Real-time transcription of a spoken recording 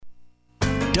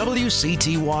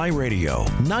WCTY Radio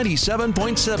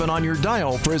 97.7 on your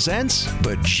dial presents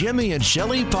the Jimmy and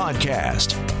Shelley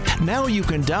Podcast. Now you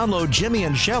can download Jimmy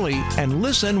and Shelley and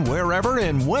listen wherever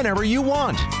and whenever you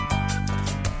want.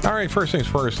 All right, first things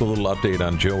first, a little update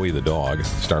on Joey the dog.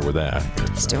 Start with that.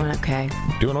 It's doing okay.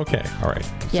 Doing okay. All right.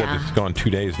 Yeah. Said it's gone 2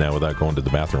 days now without going to the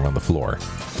bathroom on the floor.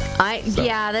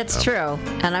 Yeah, that's true.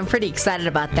 And I'm pretty excited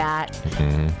about that.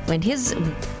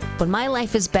 Mm-hmm. When my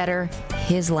life is better,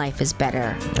 his life is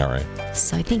better. All right.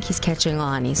 So I think he's catching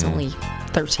on. He's only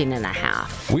 13 and a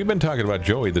half. We've been talking about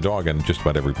Joey the dog on just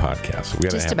about every podcast. So we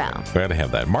got to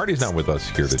have that. Marty's not with us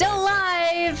here today. Still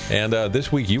alive. And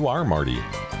this week you are Marty.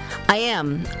 I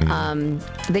am.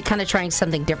 They're kind of trying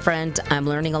something different. I'm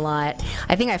learning a lot.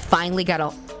 I think I finally got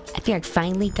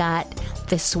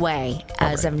this way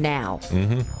as of now.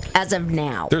 Mm-hmm. As of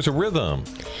now. There's a rhythm.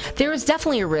 There is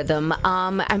definitely a rhythm.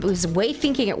 I was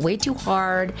thinking it way too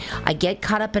hard. I get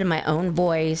caught up in my own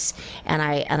voice, and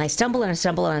I stumble and I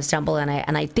stumble and I stumble, and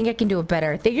I think I can do it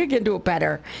better. I think I can do it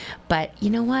better. But you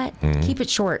know what? Keep it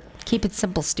short. Keep it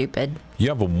simple, stupid. You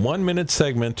have a 1 minute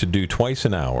segment to do twice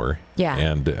an hour. Yeah.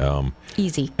 And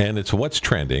easy. And it's what's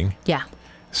trending. Yeah.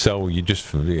 So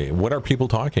what are people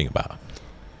talking about?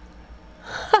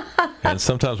 And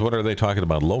sometimes what are they talking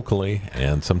about locally,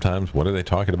 and sometimes what are they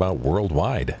talking about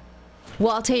worldwide?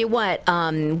 Well, I'll tell you what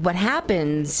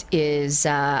happens is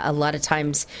a lot of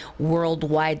times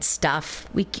worldwide stuff,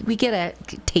 we get a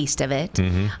taste of it.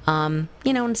 Mm-hmm.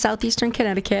 In southeastern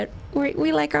Connecticut,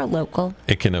 we like our local.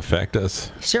 It can affect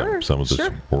us. Sure. Some of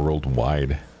this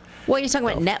worldwide. Well, you're talking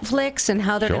about Netflix and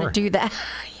how they're going to do that.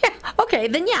 Yeah. Okay,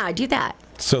 then I do that.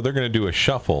 So they're going to do a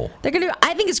shuffle. I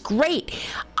think it's great.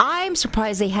 I'm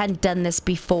surprised they hadn't done this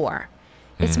before.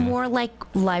 It's more like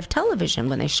live television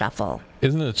when they shuffle.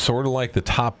 Isn't it sort of like the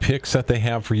top picks that they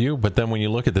have for you? But then when you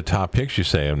look at the top picks, you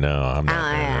say, oh, no, I'm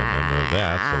not going to do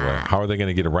that. So how are they going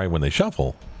to get it right when they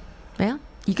shuffle? Well,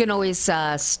 you can always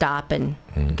stop and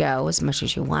go as much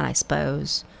as you want, I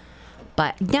suppose.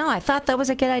 But no, I thought that was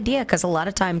a good idea because a lot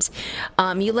of times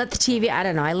you let the TV,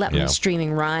 I let my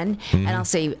streaming run and I'll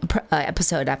say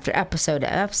episode after episode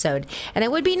after episode. And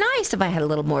it would be nice if I had a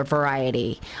little more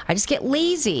variety. I just get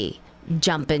lazy.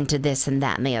 Jump into this and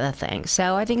that and the other thing.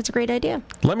 So I think it's a great idea.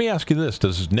 Let me ask you this.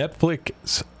 Does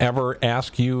Netflix ever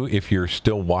ask you if you're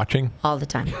still watching? All the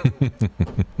time.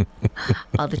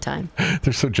 All the time.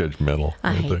 They're so judgmental.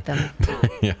 I hate them.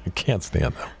 Yeah, I can't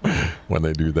stand them when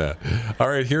they do that. All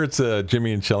right, here it's a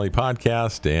Jimmy and Shelley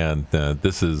podcast, and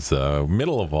this is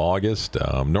middle of August.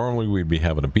 Normally we'd be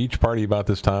having a beach party about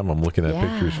this time. I'm looking at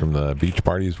pictures from the beach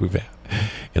parties we've had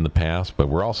in the past, but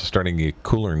we're also starting to get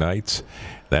cooler nights.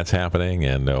 That's happening,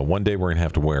 and one day we're going to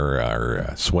have to wear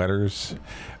our sweaters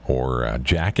or a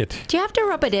jacket. Do you have to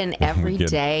rub it in every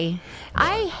day?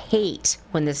 I hate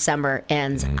when the summer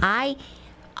ends. I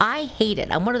hate it.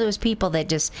 I'm one of those people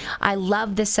that I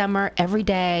love the summer every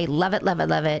day. Love it, love it,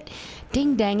 love it.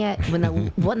 Ding dang it.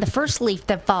 When the first leaf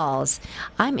that falls,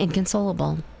 I'm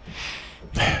inconsolable.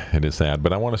 It is sad,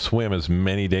 but I want to swim as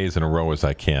many days in a row as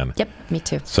I can. Yep, me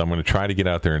too. So I'm going to try to get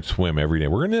out there and swim every day.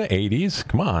 We're in the 80s.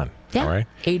 Come on. Yeah, all right.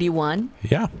 81.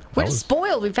 Yeah. We're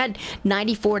spoiled. We've had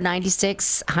 94,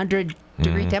 96,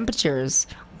 100-degree temperatures.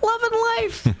 Loving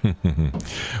life.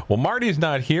 Well, Marty's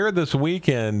not here this week,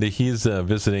 and he's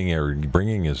visiting or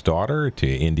bringing his daughter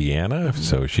to Indiana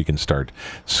so she can start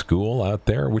school out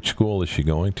there. Which school is she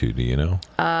going to? Do you know?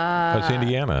 It's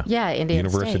Indiana. Yeah, Indiana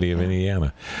University State, of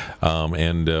Indiana.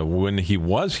 And when he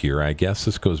was here, I guess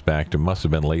this goes back to must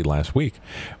have been late last week.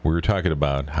 We were talking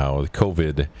about how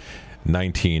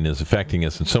COVID-19 is affecting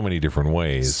us in so many different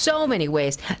ways. So many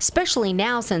ways, especially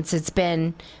now since it's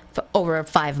been over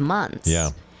 5 months. Yeah.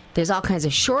 There's all kinds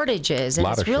of shortages, and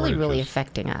it's really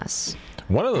affecting us.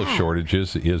 One of those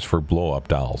shortages is for blow-up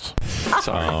dolls.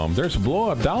 There's a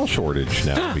blow-up doll shortage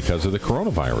now because of the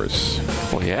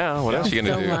coronavirus. Well, yeah. What else are you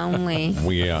going to do? So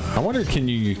lonely. I wonder, can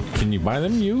you buy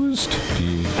them used?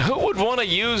 Who would want a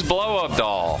used blow-up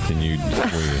doll?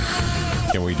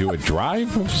 Can we do a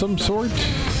drive of some sort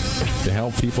to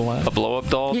help people out? A blow-up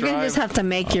doll You're drive? going to just have to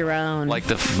make your own. Like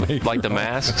the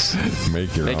masks?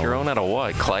 Make your own out of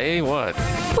what? Clay? What?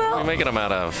 What are you making them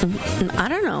out of? I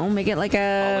don't know. Make it like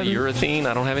a... Polyurethane?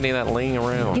 I don't have any of that laying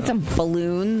around. Get some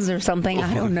balloons or something.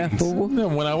 I don't know.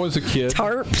 When I was a kid.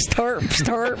 Tarps.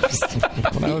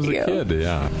 When I was a kid,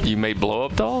 yeah. You made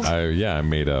blow-up dolls? I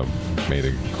made a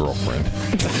girlfriend.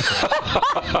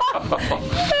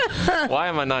 Why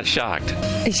am I not shocked?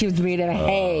 She was made of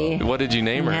hay. What did you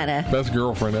name her? Best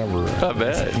girlfriend ever. I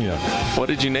bet. Yeah. What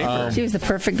did you name her? She was the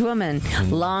perfect woman.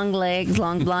 Long legs,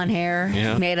 long blonde hair,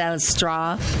 made out of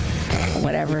straw.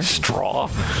 whatever. Straw.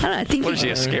 I don't know. I think What is he,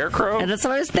 a scarecrow? And that's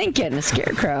what I was thinking. A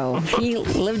scarecrow. He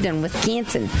lived in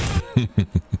Wisconsin.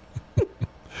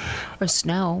 Or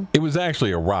snow. It was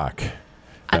actually a rock.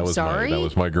 I'm sorry? That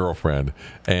was my girlfriend.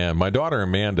 And my daughter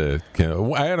Amanda,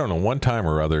 I don't know, one time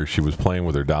or other, she was playing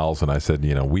with her dolls, and I said,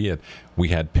 we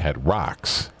had pet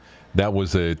rocks. That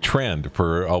was a trend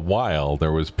for a while.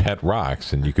 There was pet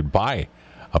rocks, and you could buy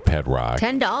a pet rock.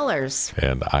 $10.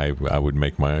 And I would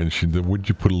make mine. She said, would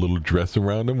you put a little dress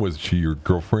around him? Was she your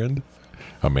girlfriend?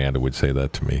 Amanda would say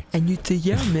that to me. And you'd say,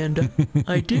 yeah, Amanda,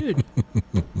 I did.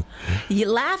 You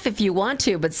laugh if you want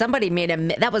to, but somebody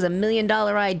that was $1 million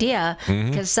idea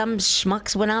because some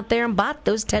schmucks went out there and bought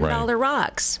those $10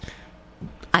 rocks.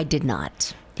 I did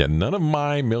not. Yeah, none of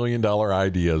my $1 million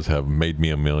ideas have made me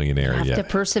a millionaire yet. You have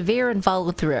to persevere and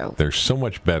follow through. They're so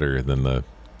much better than the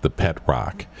pet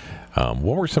rock.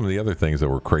 What were some of the other things that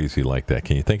were crazy like that?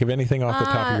 Can you think of anything off the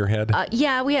top of your head?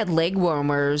 Yeah, we had leg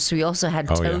warmers. We also had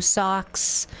toe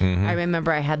socks. I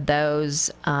remember I had those.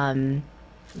 Those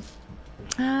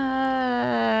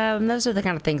are the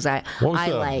kind of things I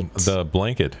liked. The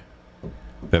blanket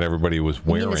that everybody was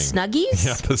wearing. You mean the Snuggies?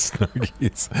 Yeah, the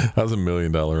Snuggies. That was $1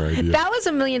 million idea. That was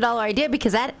 $1 million idea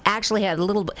because that actually had a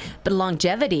little bit of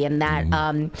longevity in that.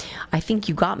 I think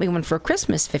you got me one for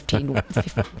Christmas 15.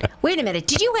 Wait a minute.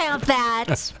 Did you have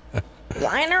that?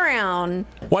 Lying around.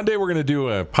 One day we're going to do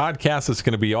a podcast that's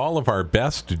going to be all of our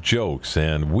best jokes.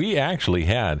 And we actually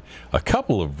had a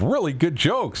couple of really good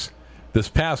jokes this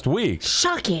past week.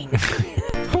 Shocking.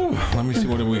 Let me see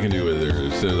what we can do with it.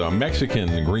 There's a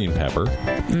Mexican green pepper.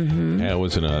 It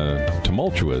was in a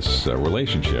tumultuous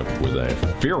relationship with a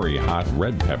very hot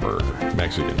red pepper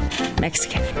Mexican.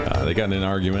 They got in an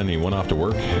argument and he went off to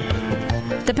work.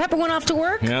 The pepper went off to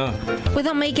work? Yeah.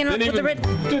 Without making up with the red...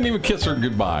 Didn't even kiss her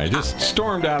goodbye. Just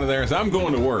stormed out of there and said, I'm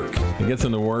going to work. He gets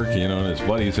into work, and his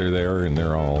buddies are there, and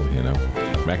they're all,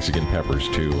 Mexican peppers,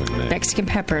 too. And Mexican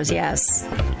peppers, yes.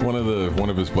 One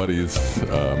of his buddies,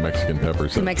 Mexican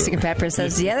peppers. The Mexican pepper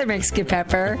says the other Mexican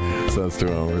pepper. Says to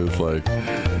him, it's like,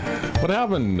 what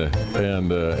happened?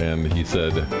 And he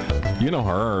said, you know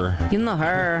her. You know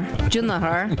her. Do you know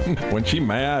her? When she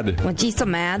mad. When she's so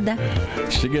mad.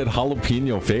 She get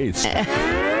jalapeno face.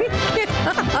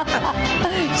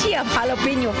 She have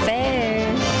jalapeno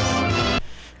face.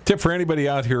 Tip for anybody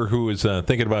out here who is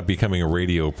thinking about becoming a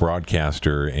radio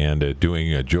broadcaster and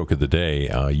doing a joke of the day,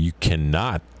 you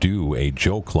cannot do a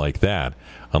joke like that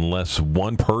unless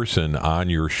one person on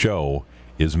your show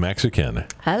is Mexican.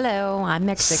 Hello, I'm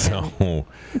Mexican. So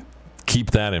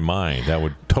keep that in mind. That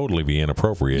would totally be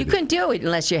inappropriate. You couldn't do it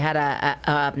unless you had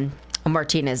a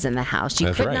Martinez in the house.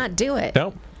 You could not do it.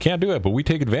 No, can't do it, but we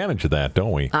take advantage of that,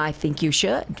 don't we? I think you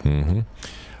should.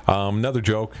 Another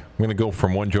joke. I'm going to go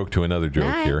from one joke to another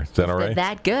joke here. Is that all right?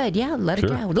 That good. Yeah, let it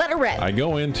go. Let it rip. I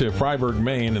go into Freiburg,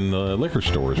 Maine, and the liquor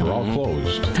stores are all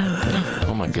closed.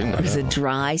 Oh, my goodness. It was a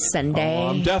dry Sunday.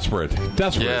 I'm desperate.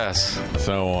 Yes.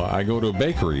 So I go to a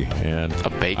bakery. And a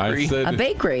bakery? I said, a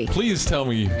bakery. Please tell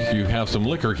me you have some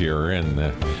liquor here. And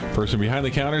the person behind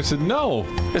the counter said, no.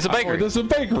 It's a bakery. This is a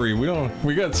bakery.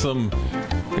 We got some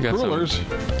rulers.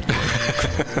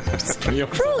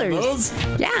 Crullers.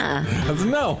 Yeah. I said,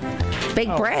 no. Big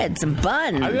breads and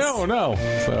buns. I don't know.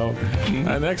 So,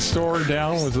 next door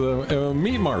down was a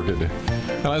meat market.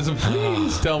 And I said,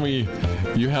 please tell me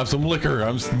you have some liquor.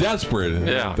 I'm desperate.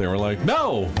 Yeah. They were like,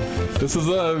 no. This is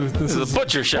a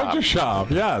butcher shop. Butcher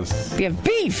shop, yes. We have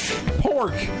beef.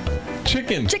 Pork.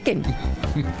 Chicken.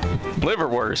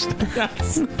 Liverwurst.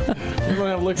 Yes. We don't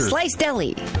have liquor. Sliced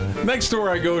deli. Next door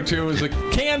I go to is a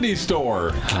candy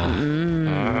store.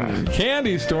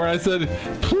 Candy store. I said,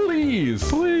 please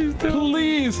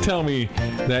tell me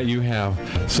that you have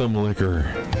some liquor.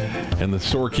 And the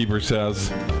storekeeper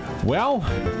says, well,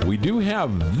 we do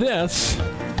have this.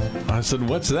 I said,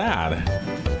 what's that?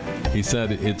 He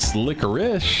said, it's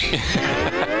licorice.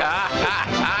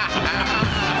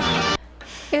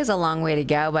 It was a long way to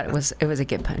go, but it was a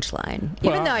good punchline.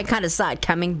 Even though I kind of saw it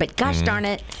coming, but gosh darn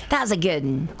it, that was a good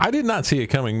one. I did not see it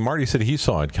coming. Marty said he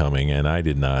saw it coming, and I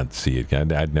did not see it.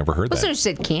 I'd never heard that. Listeners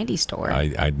said candy store.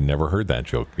 I'd never heard that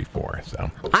joke before. So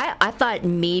I thought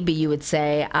maybe you would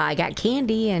say, I got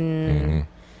candy and...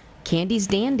 Candy's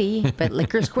dandy, but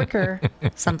liquor's quicker.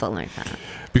 Something like that.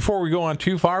 Before we go on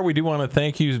too far, we do want to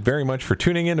thank you very much for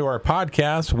tuning into our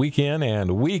podcast week in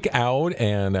and week out.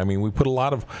 And I mean, we put a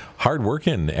lot of hard work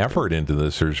and effort into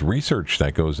this. There's research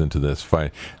that goes into this.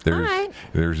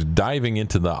 There's diving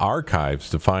into the archives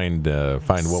to find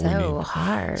what we need. So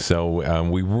hard. So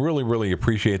we really, really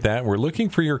appreciate that. We're looking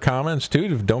for your comments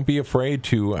too. Don't be afraid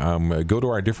to go to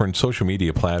our different social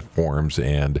media platforms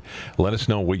and let us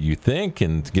know what you think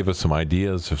and give us some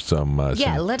ideas of some.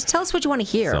 Tell us what you want to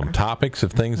hear. Some topics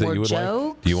of things that you would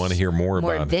jokes, like. Do you want to hear more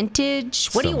about vintage?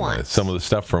 What do you want? Some of the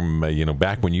stuff from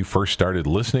back when you first started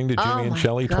listening to Jimmy and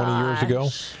Shelley 20 years ago.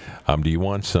 Do you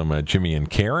want some Jimmy and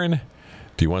Karen?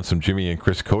 Do you want some Jimmy and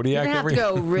Chris Kodiak? You have to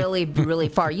go really, really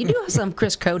far. You do have some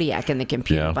Chris Kodiak in the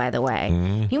computer, by the way.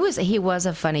 Mm-hmm. He was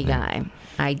a funny guy,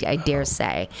 I dare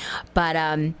say. But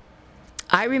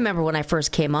I remember when I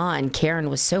first came on, Karen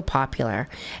was so popular,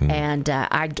 and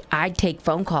I'd take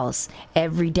phone calls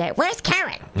every day. Where's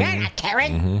Karen? You're not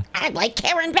Karen. I like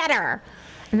Karen better.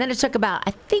 And then it took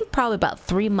probably about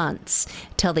 3 months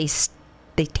till they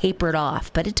tapered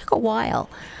off, but it took a while.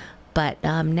 But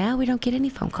now we don't get any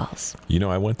phone calls.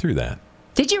 I went through that.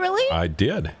 Did you really? I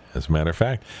did, as a matter of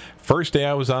fact. First day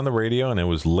I was on the radio, and it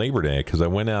was Labor Day, because I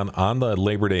went on the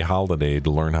Labor Day holiday to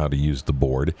learn how to use the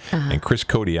board. And Chris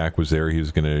Kodiak was there. He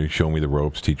was going to show me the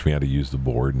ropes, teach me how to use the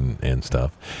board and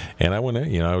stuff. And I went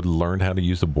in, I learned how to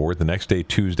use the board. The next day,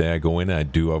 Tuesday, I go in and I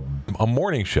do a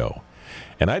morning show.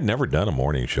 And I'd never done a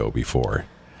morning show before.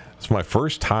 It's my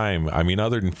first time,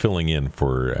 other than filling in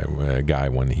for a guy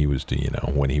when he was,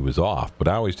 when he was off. But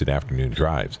I always did afternoon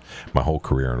drives my whole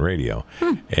career on radio.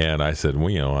 And I said, well,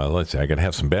 I got to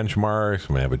have some benchmarks. I'm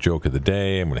going to have a joke of the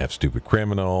day. I'm going to have stupid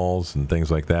criminals and things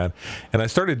like that. And I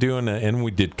started doing, and we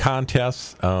did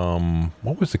contests.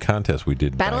 What was the contest we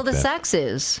did? Battle of the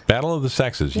Sexes. Battle of the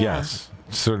Sexes, yes.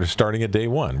 Sort of starting at day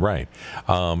one, right.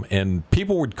 And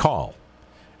people would call.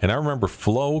 And I remember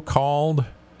Flo called.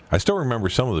 I still remember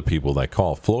some of the people that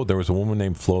called. Flo, there was a woman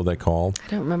named Flo that called. I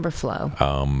don't remember Flo.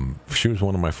 She was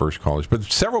one of my first callers. But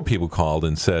several people called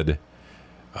and said,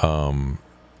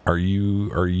 are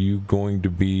you going to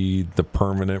be the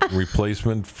permanent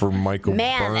replacement for Michael Burns?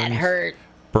 Man, that hurt.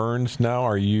 Burns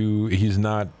now? He's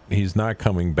not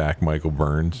coming back, Michael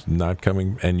Burns. Not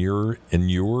coming, and you're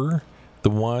the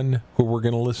one who we're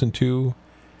going to listen to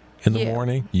in the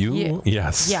morning? You?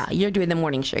 Yes. Yeah, you're doing the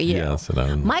morning show. You. Yes.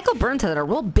 Michael Burns had a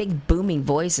real big booming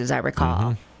voice, as I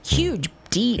recall. Huge,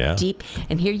 deep.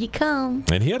 And here you come.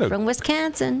 And he had from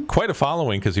Wisconsin. Quite a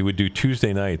following, because he would do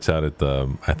Tuesday nights out at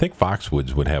I think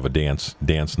Foxwoods would have a dance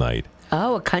night.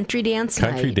 Oh, a country dance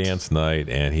night.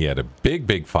 And he had a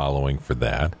big following for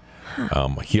that.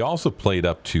 He also played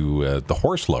up to the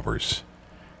Horse Lovers.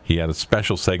 He had a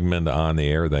special segment on the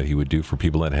air that he would do for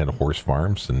people that had horse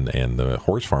farms, and the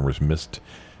horse farmers missed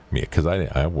me, because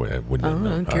I wouldn't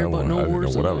know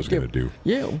what I was going to do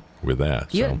with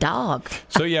that. You're a dog.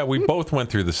 So, yeah, we both went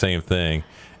through the same thing,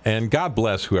 and God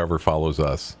bless whoever follows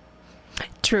us.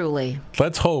 Truly.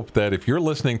 Let's hope that if you're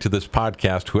listening to this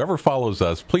podcast, whoever follows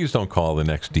us, please don't call the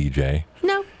next DJ.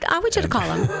 No, I want you to call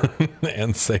him.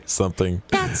 And say something.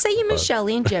 Yeah, say you miss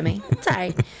Shelley and Jimmy. It's all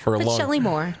right. Shelley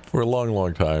more. For a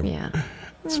long time. Yeah.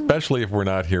 Especially if we're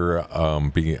not here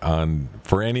being on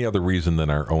for any other reason than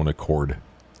our own accord.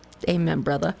 Amen,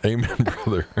 brother. Amen,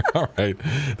 brother. All right.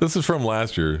 This is from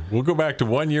last year. We'll go back to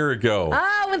 1 year ago.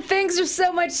 Oh, when things are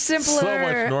so much simpler. So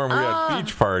much normal. We had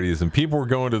beach parties, and people were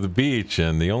going to the beach,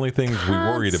 and the only things we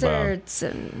worried about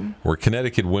were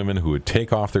Connecticut women who would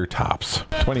take off their tops.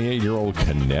 28-year-old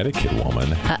Connecticut woman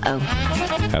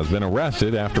has been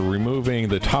arrested after removing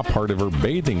the top part of her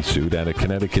bathing suit at a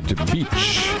Connecticut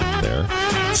beach there.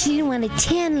 She didn't want a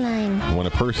tan line. When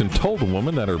a person told the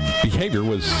woman that her behavior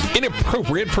was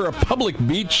inappropriate for a public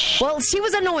beach. Well, she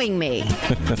was annoying me.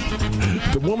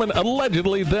 The woman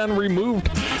allegedly then removed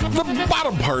the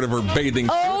bottom part of her bathing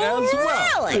suit as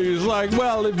well. Really? He's like,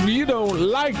 well, if you don't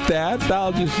like that,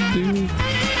 I'll just do...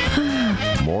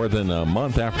 More than a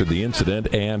month after the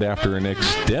incident and after an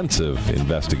extensive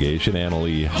investigation,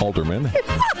 Annalie Halderman.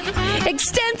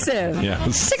 Extensive?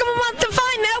 Yes. Took him a month to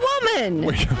find that woman.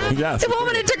 Yes. The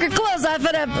woman who took her clothes off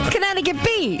at a Connecticut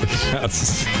beach.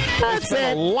 Yes. That's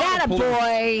it. That a boy.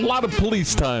 A lot of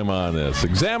police time on this,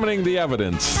 examining the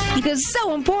evidence. Because it's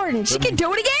so important. She can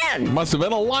do it again. Must have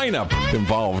been a lineup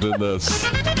involved in this.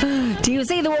 Do you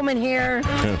see the woman here?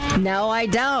 No, I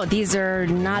don't. These are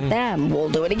not them. We'll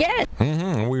do it again.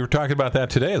 Mm-hmm. We were talking about that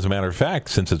today, as a matter of fact,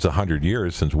 since it's 100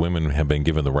 years since women have been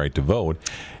given the right to vote.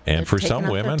 And they're for some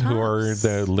women who are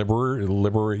the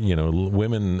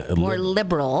women... More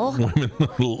liberal. Women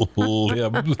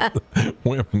libs.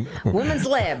 Women's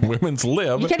lib. women's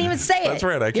lib. You can't even say it. That's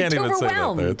right. I can't even say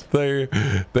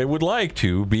that. They would like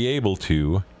to be able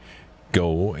to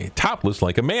go topless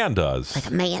like a man does. Like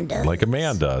a man does. Like a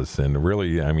man does. And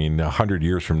really, I mean, 100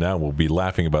 years from now, we'll be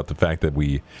laughing about the fact that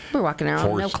we're walking around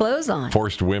with no clothes on.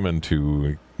 Forced women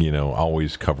to,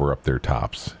 always cover up their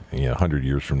tops. 100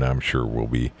 years from now, I'm sure we'll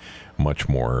be much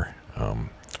more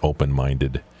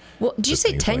open-minded. Well, did you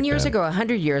say 10 years ago,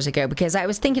 100 years ago? Because I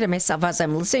was thinking to myself as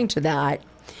I'm listening to that,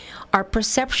 our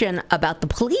perception about the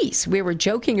police. We were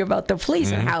joking about the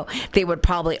police and how they would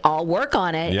probably all work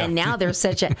on it. Yeah. And now there's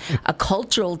such a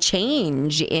cultural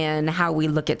change in how we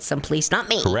look at some police. Not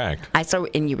me. Correct.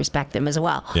 And you respect them as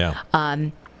well. Yeah.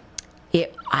 I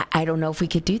don't know if we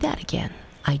could do that again.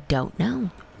 I don't know.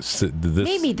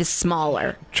 Maybe the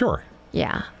smaller. Sure.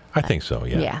 Yeah. I think so,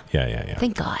 yeah. Yeah.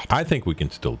 Thank God. I think we can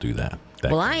still do that.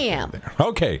 Well, I am.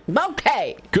 Okay.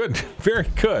 Good. Very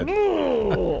good.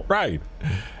 Right.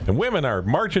 And women are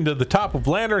marching to the top of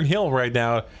Lantern Hill right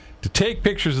now to take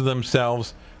pictures of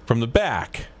themselves from the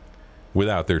back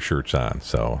without their shirts on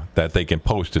so that they can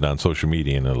post it on social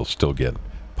media and it'll still get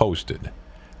posted.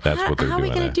 That's what they're doing. How are we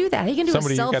going to do that? How are you going to do a selfie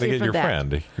you got to get your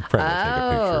friend. Your friend will take a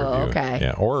picture of you. Okay.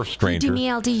 Yeah, or a stranger. You do me,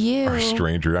 I'll do you. Or a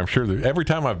stranger. I'm sure every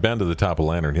time I've been to the top of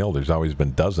Lantern Hill, there's always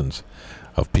been dozens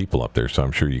of people up there, so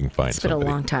I'm sure you can find somebody. It's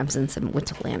been a long time since I went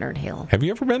to Lantern Hill. Have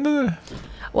you ever been to the...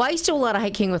 Well, I used to do a lot of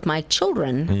hiking with my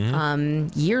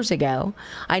children years ago.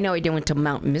 I know I went to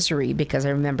Mount Misery because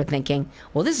I remember thinking,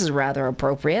 well, this is rather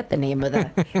appropriate, the name of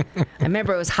the... I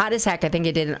remember it was hot as heck. I think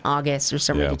I did in August or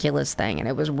some ridiculous thing, and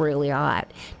it was really hot.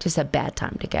 Just a bad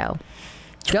time to go.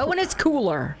 Go when it's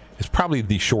cooler. It's probably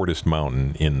the shortest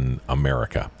mountain in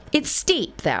America. It's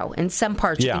steep, though. In some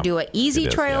parts, you can do an easy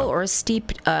trail or a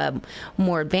steep,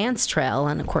 more advanced trail.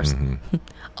 And, of course,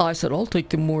 I said, I'll take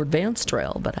the more advanced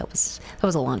trail. But that was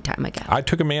a long time ago. I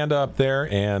took Amanda up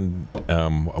there, and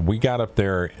we got up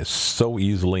there so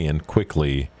easily and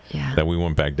quickly that we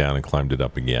went back down and climbed it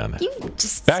up again. You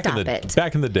just Back in the day.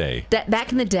 Back in the day.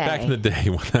 Back in the day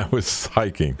when I was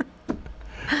hiking.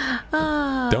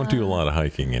 Don't do a lot of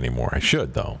hiking anymore. I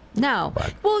should, though. No.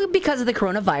 Well, because of the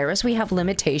coronavirus, we have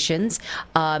limitations,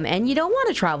 and you don't want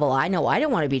to travel. I know I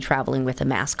don't want to be traveling with a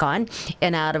mask on,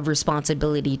 and out of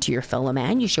responsibility to your fellow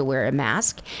man, you should wear a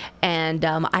mask, and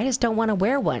I just don't want to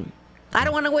wear one. I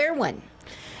don't want to wear one.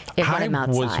 I'm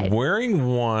outside. Was wearing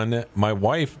one. My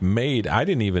wife made. I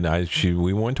didn't even.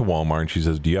 We went to Walmart and she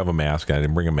says, "Do you have a mask?" I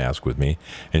didn't bring a mask with me,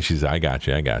 and she said, "I got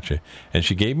you. And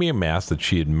she gave me a mask that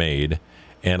she had made.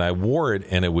 And I wore it,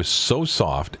 and it was so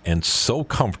soft and so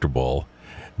comfortable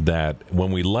that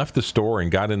when we left the store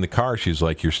and got in the car, she's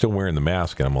like, "You're still wearing the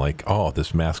mask." And I'm like, "Oh,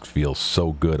 this mask feels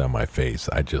so good on my face.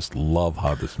 I just love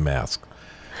how this mask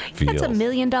feels." That's $1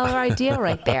 million idea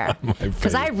right there.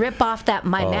 Because I rip off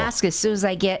my mask as soon as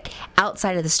I get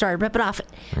outside of the store. I rip it off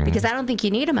because I don't think you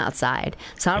need them outside.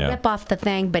 So I'll rip off the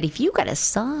thing. But if you got a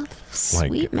soft,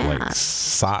 sweet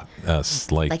mask.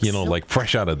 Like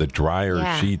fresh out of the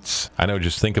dryer sheets. I know,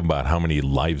 just think about how many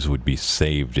lives would be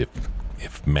saved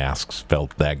if masks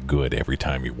felt that good every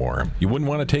time you wore them. You wouldn't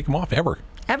want to take them off ever.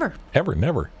 Ever,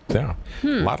 never. Yeah. A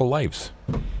lot of lives.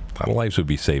 A lot of lives would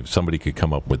be saved. Somebody could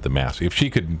come up with the mask. That's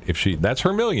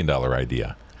her $1 million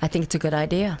idea. I think it's a good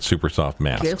idea. Super soft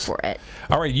masks. Go for it.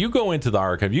 All right, you go into the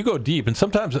archive. You go deep. And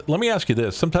sometimes, let me ask you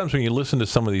this. Sometimes when you listen to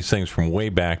some of these things from way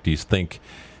back, do you think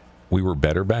we were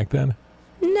better back then?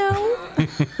 No.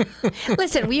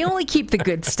 Listen, we only keep the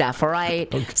good stuff, all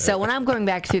right? Okay. So when I'm going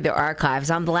back through the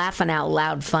archives, I'm laughing out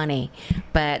loud funny.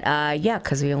 But,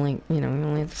 because we only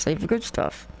have to save the good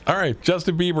stuff. All right,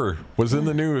 Justin Bieber was in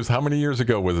the news. How many years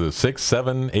ago was it? 6,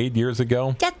 7, 8 years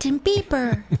ago? Justin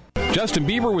Bieber. Justin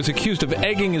Bieber was accused of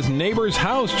egging his neighbor's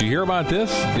house. Did you hear about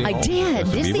this? I did.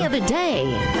 Just the other day.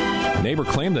 The neighbor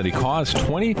claimed that he caused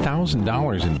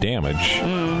 $20,000 in damage.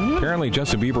 Mm-hmm. Apparently,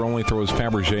 Justin Bieber only throws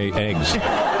Fabergé eggs.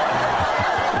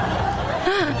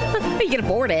 You can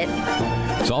afford it.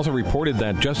 It's also reported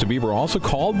that Justin Bieber also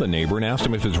called the neighbor and asked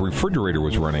him if his refrigerator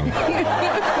was running.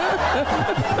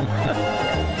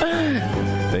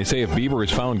 They say if Bieber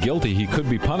is found guilty, he could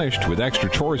be punished with extra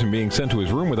chores and being sent to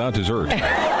his room without dessert.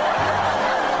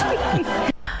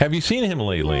 Have you seen him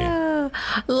lately?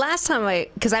 Last time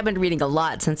because I've been reading a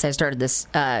lot since I started this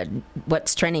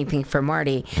What's Trending thing for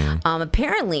Marty.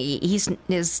 Apparently,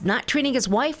 is not treating his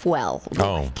wife well.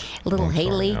 Little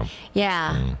Haley. Sorry,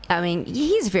 yeah. I mean,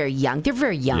 he's very young. They're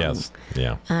very young. Yes.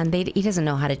 Yeah. And he doesn't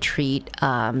know how to treat.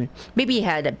 Maybe he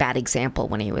had a bad example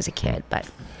when he was a kid, but.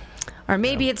 Or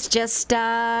maybe it's just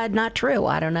not true.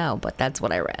 I don't know, but that's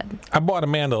what I read. I bought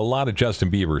Amanda a lot of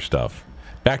Justin Bieber stuff.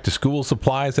 back to school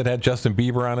supplies that had Justin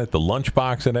Bieber on it, the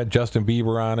lunchbox that had Justin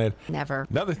Bieber on it. Never.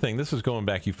 Another thing, this is going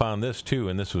back, you found this too,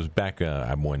 and this was back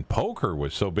when poker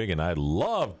was so big, and I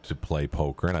loved to play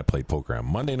poker, and I played poker on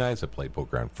Monday nights, I played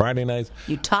poker on Friday nights.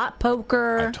 You taught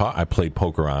poker. I played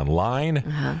poker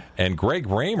online, and Greg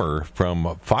Raymer from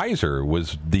Pfizer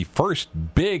was the first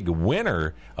big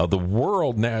winner of the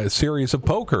World Series of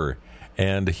Poker,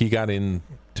 and he got into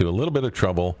a little bit of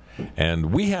trouble,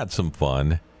 and we had some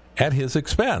fun at his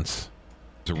expense.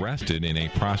 Was arrested in a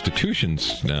prostitution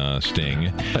sting.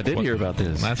 I did hear about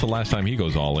this. That's the last time he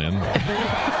goes all in.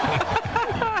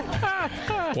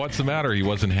 What's the matter? He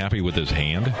wasn't happy with his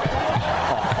hand?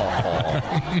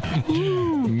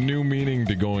 New meaning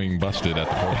to going busted at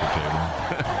the poker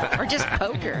table. Or just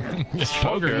poker. Just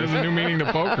poker. There's a new meaning to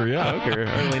poker, yeah. Poker.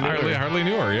 Hardly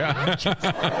knew her, yeah.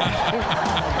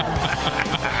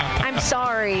 I'm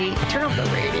sorry. Turn off the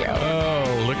radio.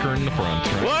 Oh, liquor in the front.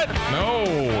 Right? What? No.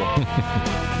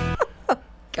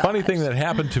 Funny thing that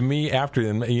happened to me after,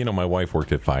 my wife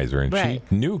worked at Pfizer, and right.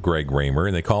 she knew Greg Raymer,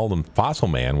 and they called him Fossil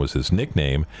Man was his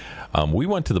nickname. We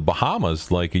went to the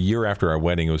Bahamas like a year after our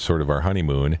wedding. It was sort of our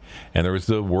honeymoon, and there was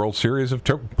the World Series of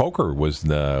Poker was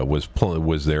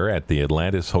there at the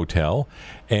Atlantis Hotel,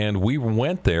 and we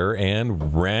went there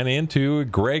and ran into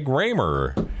Greg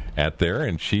Raymer at there,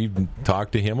 and she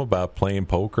talked to him about playing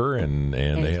poker and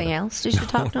anything else did you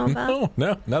talk to him about?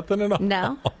 No, nothing at all.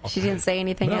 No, she didn't say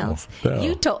anything else.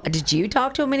 No. Did you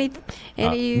talk to him any?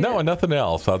 No, nothing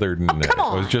else other than come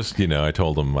on. it was just I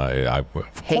told him I of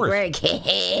Hey, course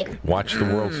Greg. watched the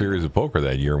World Series of Poker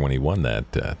that year when he won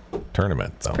that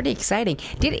tournament. So. Pretty exciting.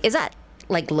 Is that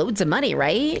like loads of money,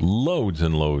 right? Loads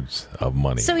and loads of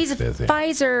money. So he's a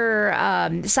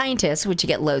Pfizer scientist, which you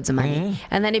get loads of money,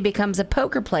 and then he becomes a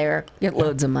poker player, get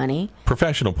loads of money.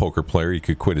 Professional poker player. He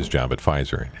could quit his job at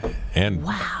Pfizer, and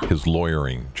his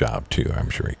lawyering job too. I'm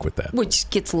sure he quit that, which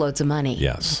gets loads of money.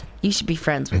 Yes. You should be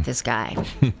friends with this guy.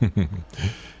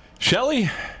 Shelley.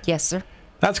 Yes, sir.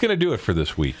 That's going to do it for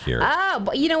this week here. Oh,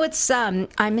 but it's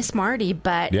I miss Marty,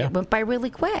 but it went by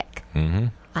really quick. Mm-hmm.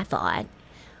 I thought.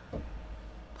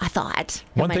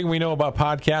 One thing we know about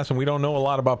podcasts, and we don't know a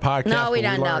lot about podcasts. No, we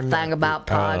don't know a thing about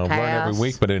podcasts. Learn every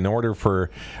week, but in order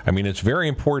it's very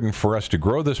important for us to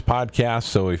grow this podcast.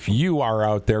 So if you are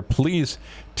out there, please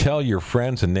tell your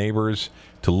friends and neighbors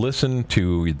to listen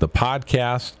to the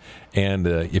podcast. And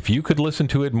if you could listen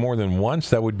to it more than once,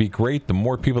 that would be great. The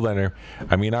more people that are,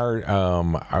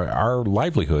 our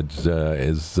livelihoods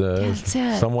is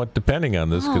somewhat depending on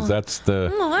this because that's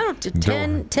the. Oh, I don't do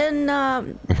 10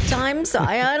 times.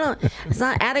 I don't. It's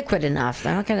not adequate enough.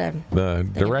 They're not gonna. The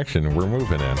direction we're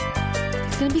moving in.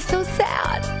 It's gonna be so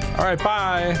sad. All right,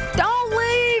 bye. Don't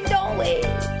leave. Don't leave.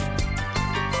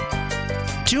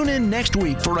 Tune in next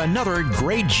week for another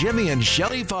great Jimmy and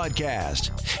Shelley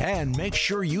podcast. And make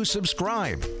sure you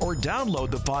subscribe or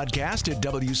download the podcast at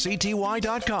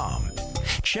WCTY.com.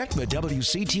 Check the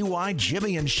WCTY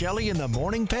Jimmy and Shelley in the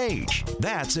Morning page.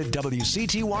 That's at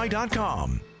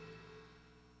WCTY.com.